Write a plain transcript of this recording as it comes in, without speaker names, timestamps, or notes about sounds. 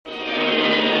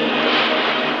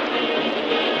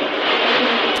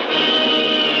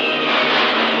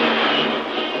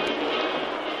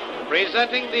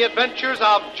presenting the adventures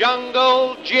of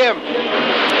Jungle Jim.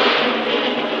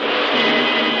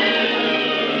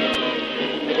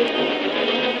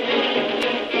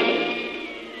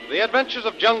 The Adventures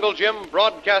of Jungle Jim,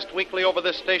 broadcast weekly over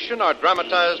this station, are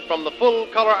dramatized from the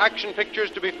full-color action pictures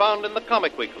to be found in the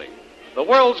Comic Weekly, the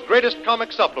world's greatest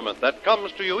comic supplement that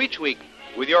comes to you each week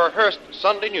with your Hearst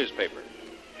Sunday newspaper.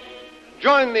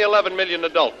 Join the 11 million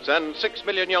adults and 6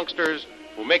 million youngsters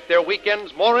who make their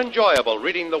weekends more enjoyable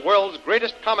reading the world's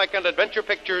greatest comic and adventure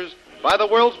pictures by the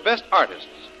world's best artists,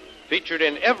 featured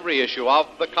in every issue of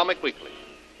the Comic Weekly.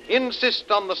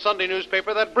 Insist on the Sunday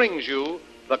newspaper that brings you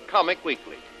the Comic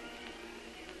Weekly.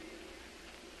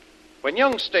 When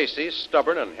young Stacy,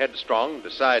 stubborn and headstrong,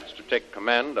 decides to take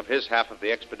command of his half of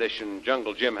the expedition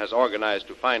Jungle Jim has organized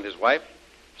to find his wife,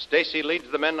 Stacy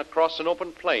leads the men across an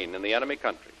open plain in the enemy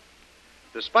country.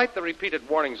 Despite the repeated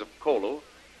warnings of Kolu,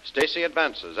 Stacy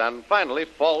advances and finally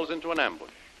falls into an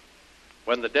ambush.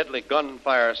 When the deadly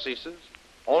gunfire ceases,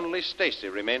 only Stacy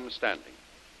remains standing.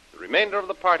 The remainder of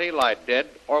the party lie dead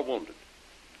or wounded.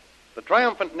 The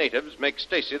triumphant natives make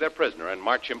Stacy their prisoner and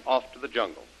march him off to the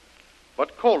jungle.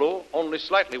 But Kolu, only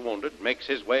slightly wounded, makes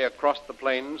his way across the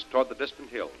plains toward the distant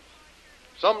hills.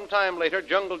 Some time later,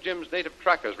 Jungle Jim's native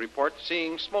trackers report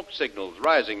seeing smoke signals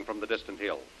rising from the distant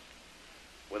hills.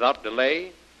 Without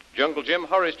delay, Jungle Jim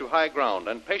hurries to high ground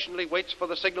and patiently waits for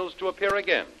the signals to appear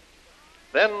again.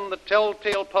 Then the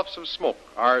telltale puffs of smoke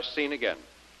are seen again,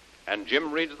 and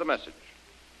Jim reads the message.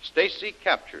 Stacy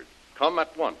captured. Come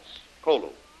at once.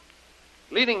 Kolu.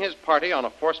 Leading his party on a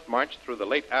forced march through the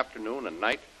late afternoon and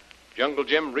night, Jungle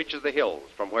Jim reaches the hills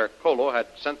from where Kolu had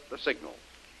sent the signal.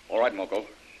 All right, Moko.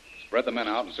 Spread the men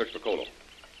out and search for Kolu.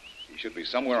 He should be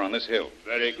somewhere on this hill.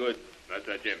 Very good,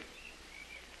 Master Jim.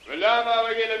 We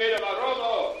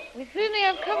certainly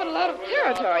have covered a lot of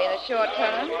territory in a short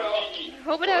time.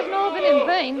 Hope it hasn't all been in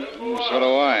vain. So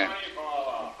do I.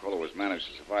 Kolu has managed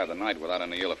to survive the night without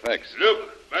any ill effects. Look,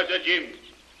 Master Jim.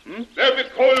 There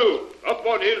with Kolu, up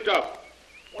on hilltop.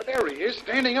 Well, there he is,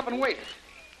 standing up and waiting.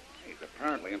 He's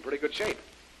apparently in pretty good shape.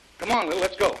 Come on, Lil,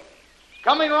 let's go.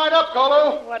 Coming right up,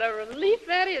 Kolu. What a relief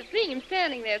that is, seeing him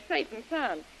standing there safe and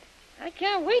sound. I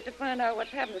can't wait to find out what's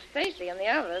happened to Stacy and the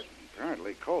others.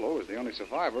 Apparently, Kolu is the only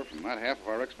survivor from that half of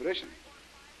our expedition.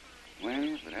 Well,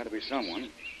 if it had to be someone,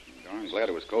 I'm darn glad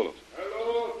it was Kolu.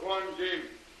 Hello, Tuan Jim.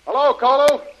 Hello,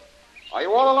 Kolu. Are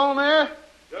you all alone there?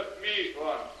 Just me,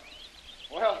 Tuan.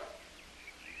 Well,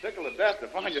 tickled to death to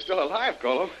find you still alive,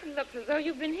 Kolu. It looks as though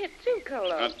you've been hit too, Kolu.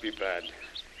 Not be bad.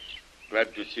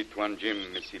 Glad to see Tuan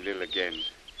Jim, Missy Lil again.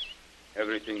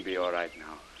 Everything be all right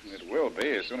now. It will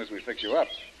be as soon as we fix you up.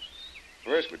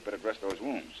 First, we'd better dress those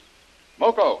wounds.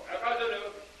 Moko,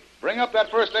 bring up that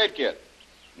first aid kit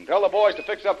and tell the boys to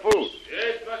fix up food.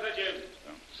 Yes, Master Jim.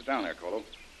 Sit down there, Kolu,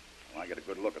 while I get a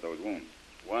good look at those wounds.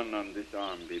 One on this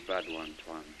arm be bad one,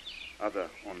 Tuan. Other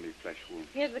only flesh wound.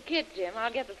 Here's the kit, Jim.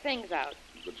 I'll get the things out.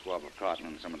 A good swab of cotton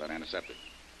and some of that antiseptic.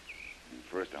 And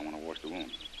first, I want to wash the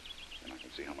wounds. Then I can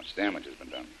see how much damage has been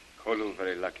done. Kolu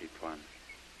very lucky, Tuan.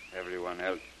 Everyone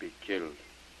else be killed,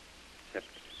 except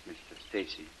Mr.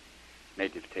 Stacy.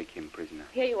 Native take him prisoner.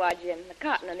 Here you are, Jim. The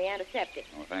cotton and the antiseptic.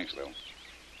 Oh, thanks, Lil.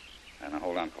 And now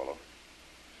hold on, Kolu.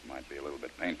 This might be a little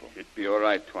bit painful. It be all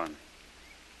right, Tuan.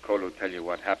 Kolu tell you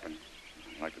what happened.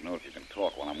 I'd like to know if you can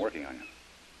talk while I'm working on you.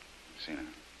 See now.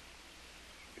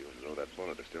 Feels as though that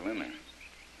bullet is still in there.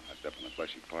 That's up in the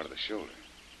fleshy part of the shoulder.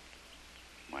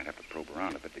 Might have to probe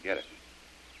around a bit to get it.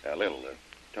 Lil,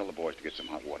 tell the boys to get some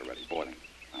hot water ready, boiling.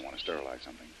 I want to sterilize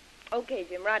something. Okay,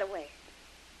 Jim, right away.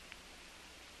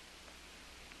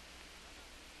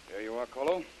 There you are,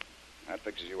 Kolu. That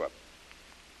fixes you up.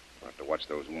 We'll have to watch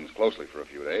those wounds closely for a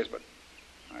few days, but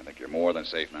I think you're more than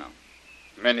safe now.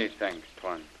 Many thanks,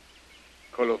 Tuan.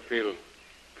 Kolu feel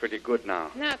pretty good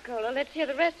now. Now, Kolu, let's hear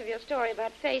the rest of your story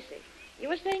about Stacy. You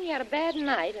were saying he had a bad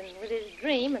night, and with his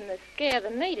dream and the scare the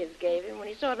natives gave him when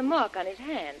he saw the mark on his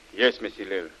hand. Yes, Missy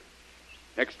Lil.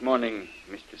 Next morning,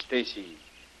 Mr. Stacy,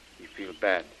 he feel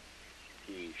bad.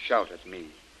 He shout at me.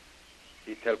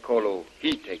 He tell Kolu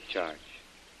he take charge.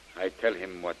 I tell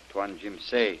him what Tuan Jim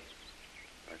say,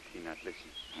 but he not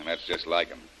listen. And that's just like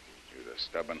him. He's a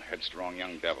stubborn, headstrong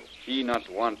young devil. He not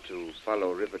want to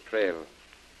follow river trail.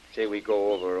 Say we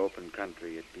go over open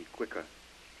country, it be quicker.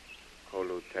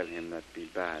 Kolu tell him that be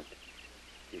bad.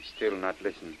 He still not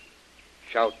listen.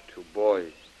 Shout to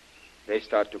boys. They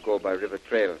start to go by river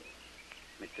trail.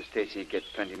 Mr. Stacy get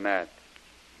plenty mad.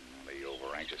 The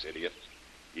over-anxious idiot.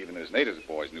 Even his native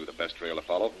boys knew the best trail to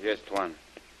follow. Yes, Tuan.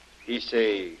 He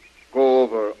say, go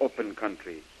over open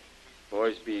country.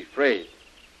 Boys be afraid.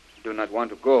 Do not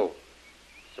want to go.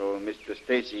 So Mr.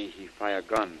 Stacy, he fire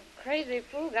gun. crazy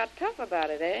fool got tough about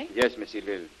it, eh? Yes, Missy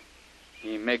Lil.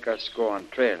 He make us go on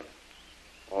trail.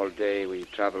 All day we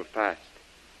travel fast.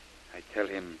 I tell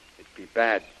him it be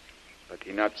bad, but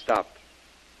he not stop.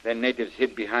 Then natives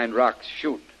hid behind rocks,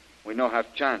 shoot. We no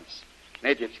have chance.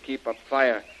 Natives keep up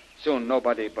fire. Soon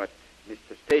nobody but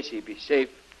Mr. Stacy be safe.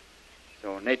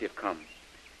 So native come.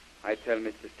 I tell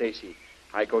Mr. Stacy,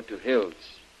 I go to hills.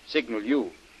 Signal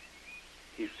you.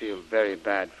 He feel very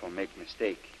bad for make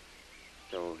mistake.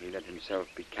 So he let himself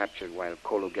be captured while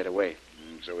Kolo get away.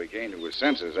 So he came to his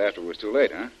senses after it was too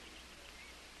late, huh?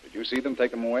 Did you see them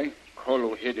take him away?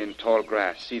 Kolo hid in tall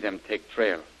grass. See them take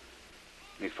trail.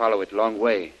 Me follow it long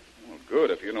way. Well, good.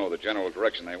 If you know the general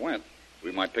direction they went,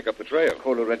 we might pick up the trail.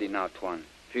 Kolo ready now, Tuan.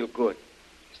 Feel good.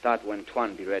 Start when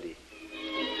Tuan be ready.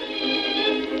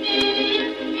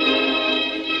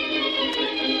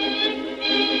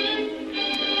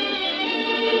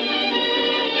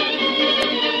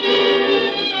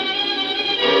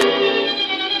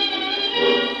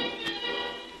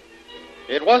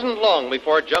 It wasn't long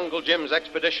before Jungle Jim's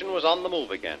expedition was on the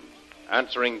move again.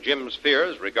 Answering Jim's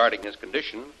fears regarding his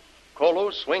condition,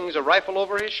 Kolo swings a rifle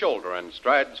over his shoulder and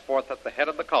strides forth at the head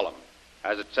of the column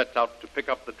as it sets out to pick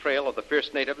up the trail of the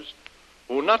fierce natives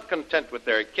who, not content with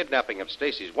their kidnapping of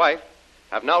Stacy's wife,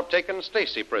 have now taken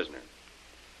Stacy prisoner.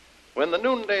 When the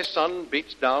noonday sun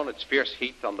beats down its fierce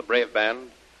heat on the brave band,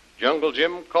 Jungle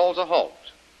Jim calls a halt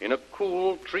in a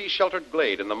cool, tree-sheltered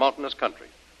glade in the mountainous country.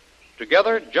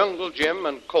 Together, Jungle Jim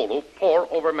and Kolo pore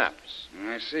over maps.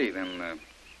 I see. Then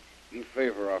you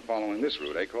favor our following this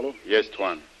route, eh, Kolo? Yes,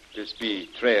 Tuan. This be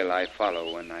trail I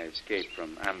follow when I escape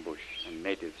from ambush and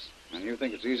natives. And you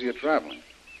think it's easier traveling?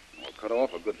 We'll cut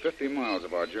off a good 50 miles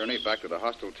of our journey back to the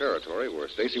hostile territory where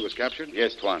Stacy was captured?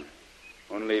 Yes, Tuan.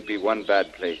 Only be one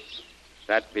bad place.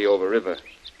 That be over river.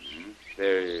 Mm-hmm.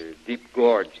 There deep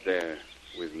gorge there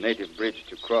with native bridge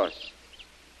to cross.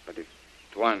 But if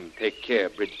Tuan take care,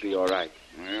 bridge be all right.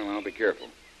 Well, I'll be careful.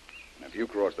 And if you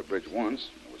cross the bridge once,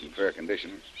 it was in fair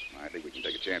condition, I think we can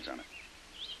take a chance on it.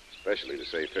 Especially to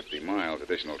save 50 miles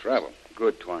additional travel.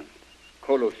 Good, Tuan.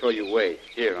 Kolo show you way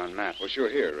here on map. Well, sure,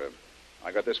 here.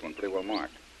 I got this one pretty well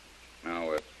marked.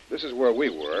 Now, this is where we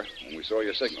were when we saw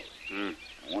your signal. Hmm.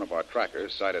 One of our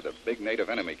trackers sighted a big native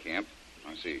enemy camp.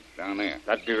 I see, down there.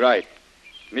 That be right.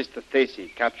 Mr. Stacy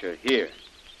capture here.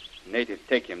 Native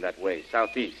take him that way,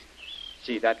 southeast.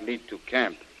 See, that lead to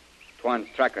camp. Tuan's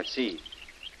tracker see.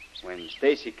 When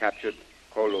Stacy captured,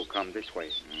 Kolo come this way.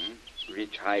 Mm-hmm.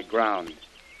 Reach high ground.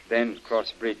 Then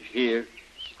cross bridge here,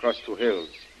 cross to hills.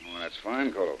 Well, that's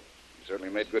fine, Kolo. You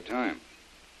certainly made good time.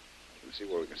 We'll see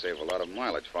where we can save a lot of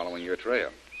mileage following your trail.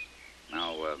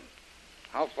 Now,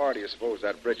 how far do you suppose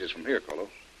that bridge is from here, Kolo?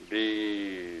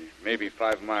 Be maybe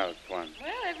 5 miles, Tuan.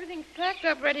 Well, everything's packed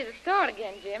up ready to start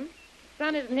again, Jim. The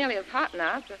sun isn't nearly as hot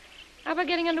now, so how about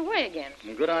getting underway again?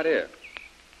 Good idea.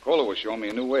 Kolo was showing me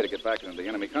a new way to get back into the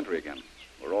enemy country again.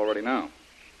 We're all ready now.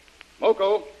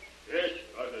 Moko, Yes,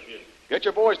 Master Jim. get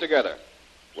your boys together.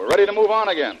 We're ready to move on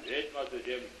again. Yes, Master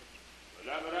Jim.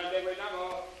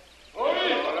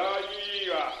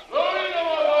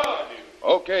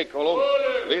 Okay, Kolo.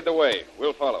 Lead the way.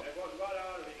 We'll follow.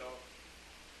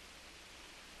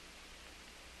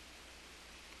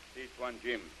 See, Tuan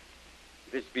Jim.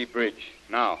 This be bridge.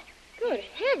 Now. Good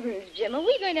heavens, Jim. Are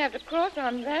we going to have to cross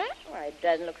on that? Why, it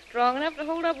doesn't look strong enough to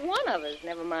hold up one of us,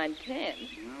 never mind 10.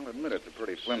 I'll admit it's a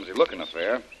pretty flimsy-looking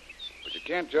affair. But you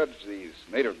can't judge these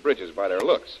native bridges by their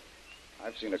looks.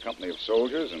 I've seen a company of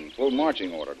soldiers in full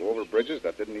marching order go over bridges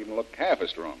that didn't even look half as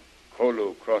strong.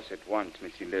 Kolo cross it once,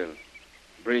 Missy Lil.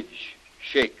 Bridge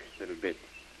shake a little bit,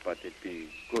 but it be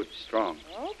good, strong.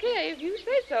 Okay, if you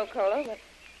say so, Kolo, but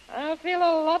I'll feel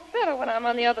a lot better when I'm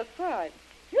on the other side.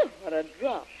 Phew, what a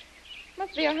drop.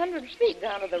 Must be 100 feet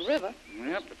down to the river.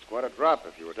 Yep, it's quite a drop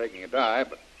if you were taking a dive,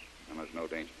 but there's no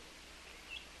danger.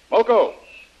 Moko,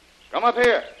 come up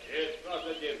here. Yes,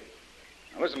 Master Jim.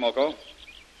 Now listen, Moko.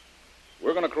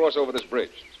 We're going to cross over this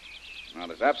bridge. Now,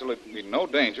 there's absolutely no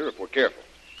danger if we're careful.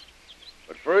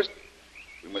 But first,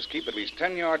 we must keep at least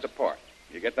 10 yards apart.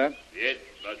 You get that? Yes,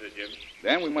 Master Jim.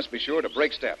 Then we must be sure to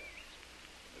break step.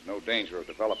 There's no danger of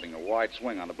developing a wide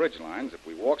swing on the bridge lines if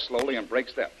we walk slowly and break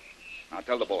step. Now,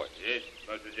 tell the boys. Yes,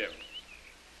 Master Jim.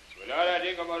 Without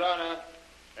dingo morana,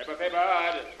 epa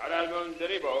pepad, adalmon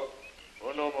deribo,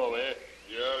 onomo,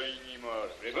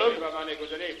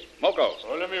 Moko.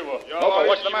 Moko,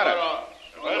 what's the matter?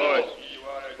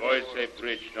 Boys say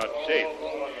bridge not safe.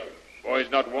 Boys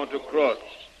not want to cross.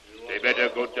 They better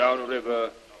go down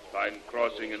river, find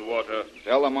crossing in water.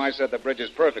 Tell them I said the bridge is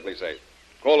perfectly safe.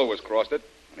 Kolo has crossed it,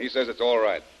 and he says it's all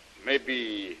right.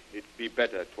 Maybe it'd be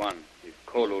better, Tuan, if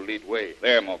Kolo lead way.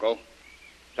 There, Moko.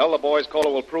 Tell the boys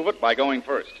Colo will prove it by going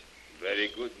first. Very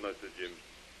good, Master Jim.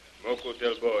 Moko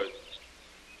tell boys.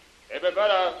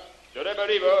 Everybody, to the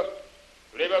river.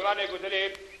 River money go to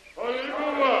the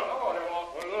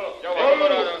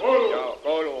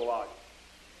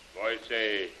Boys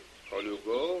say, Colo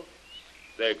go,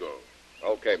 they go.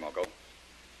 Okay, Moko.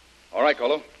 All right,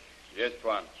 Colo. Yes,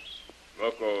 Tuan.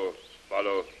 Moko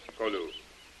follow Colo.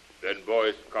 Then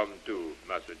boys come too,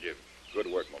 Master Jim. Good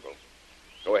work, Moko.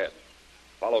 Go ahead.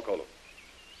 Follow Colo.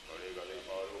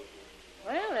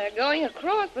 Well, they're going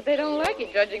across, but they don't like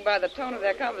it, judging by the tone of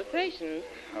their conversations.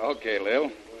 Okay,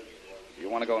 Lil. You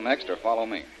want to go next or follow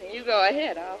me? You go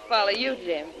ahead. I'll follow you,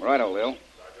 Jim. Righto, Lil.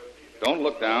 Don't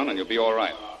look down and you'll be all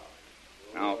right.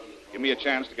 Now, give me a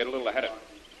chance to get a little ahead of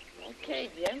you. Okay,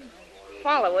 Jim.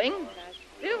 Following, but I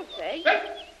still say...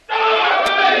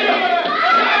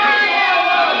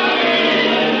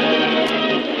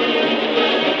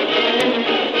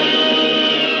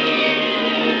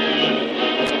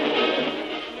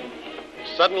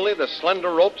 Suddenly, the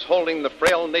slender ropes holding the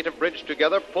frail native bridge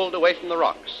together pulled away from the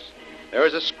rocks. There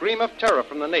is a scream of terror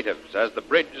from the natives as the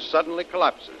bridge suddenly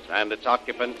collapses and its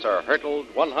occupants are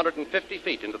hurtled 150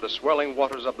 feet into the swirling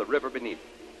waters of the river beneath.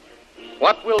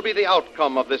 What will be the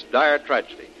outcome of this dire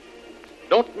tragedy?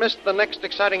 Don't miss the next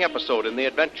exciting episode in the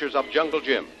adventures of Jungle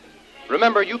Jim.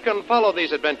 Remember, you can follow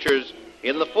these adventures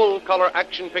in the full-color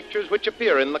action pictures which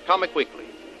appear in the Comic Weekly,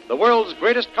 the world's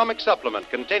greatest comic supplement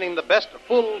containing the best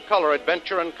full-color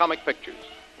adventure and comic pictures.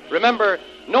 Remember,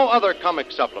 no other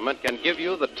comic supplement can give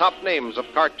you the top names of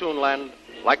Cartoonland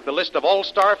like the list of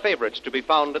all-star favorites to be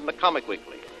found in the Comic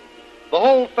Weekly. The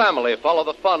whole family follow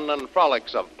the fun and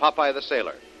frolics of Popeye the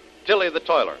Sailor, Tilly the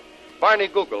Toiler, Barney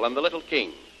Google and the Little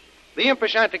King, the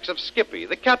impish antics of Skippy,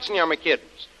 the Katzenjammer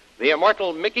Kids, the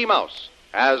immortal Mickey Mouse,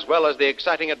 as well as the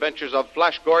exciting adventures of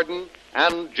Flash Gordon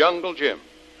and Jungle Jim.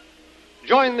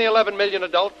 Join the 11 million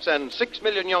adults and 6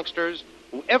 million youngsters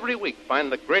who every week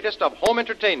find the greatest of home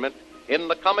entertainment in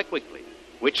the Comic Weekly,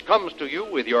 which comes to you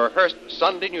with your Hearst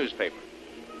Sunday newspaper.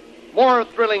 More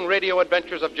thrilling radio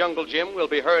adventures of Jungle Jim will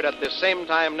be heard at this same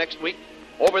time next week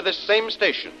over this same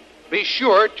station. Be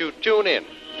sure to tune in.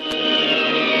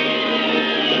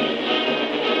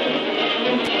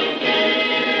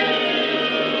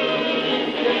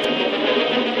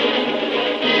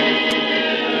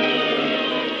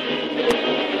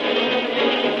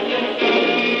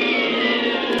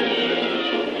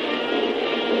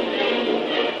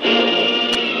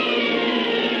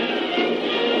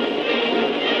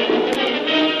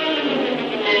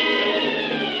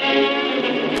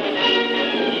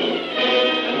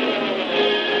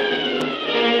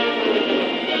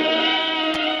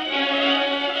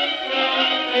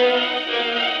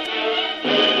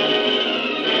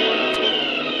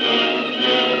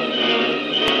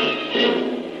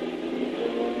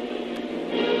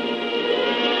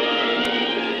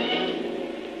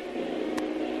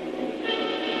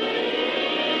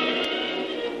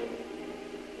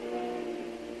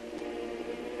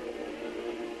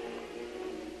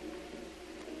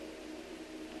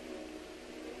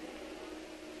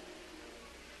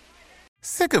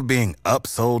 Sick of being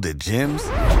upsold at gyms?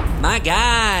 My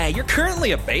guy, you're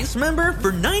currently a base member?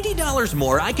 For $90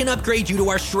 more, I can upgrade you to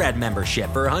our Shred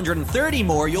membership. For $130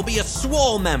 more, you'll be a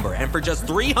Swole member. And for just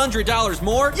 $300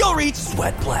 more, you'll reach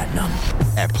Sweat Platinum.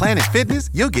 At Planet Fitness,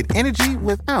 you'll get energy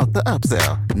without the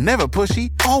upsell. Never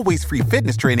pushy, always free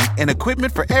fitness training and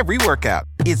equipment for every workout.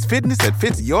 It's fitness that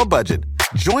fits your budget.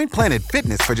 Join Planet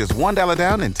Fitness for just $1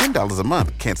 down and $10 a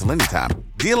month. Cancel anytime.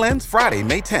 Deal ends Friday,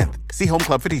 May 10th. See Home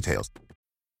Club for details.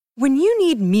 When you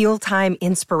need mealtime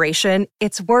inspiration,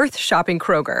 it's worth shopping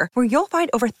Kroger, where you'll find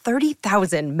over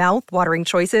 30,000 mouth-watering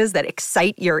choices that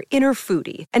excite your inner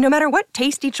foodie. And no matter what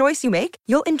tasty choice you make,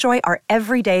 you'll enjoy our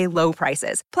everyday low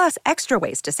prices, plus extra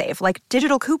ways to save, like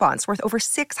digital coupons worth over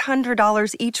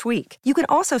 $600 each week. You can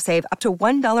also save up to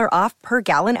 $1 off per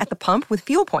gallon at the pump with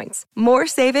fuel points. More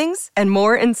savings and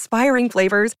more inspiring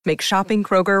flavors make shopping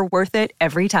Kroger worth it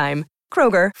every time.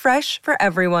 Kroger, fresh for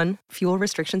everyone. Fuel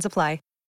restrictions apply.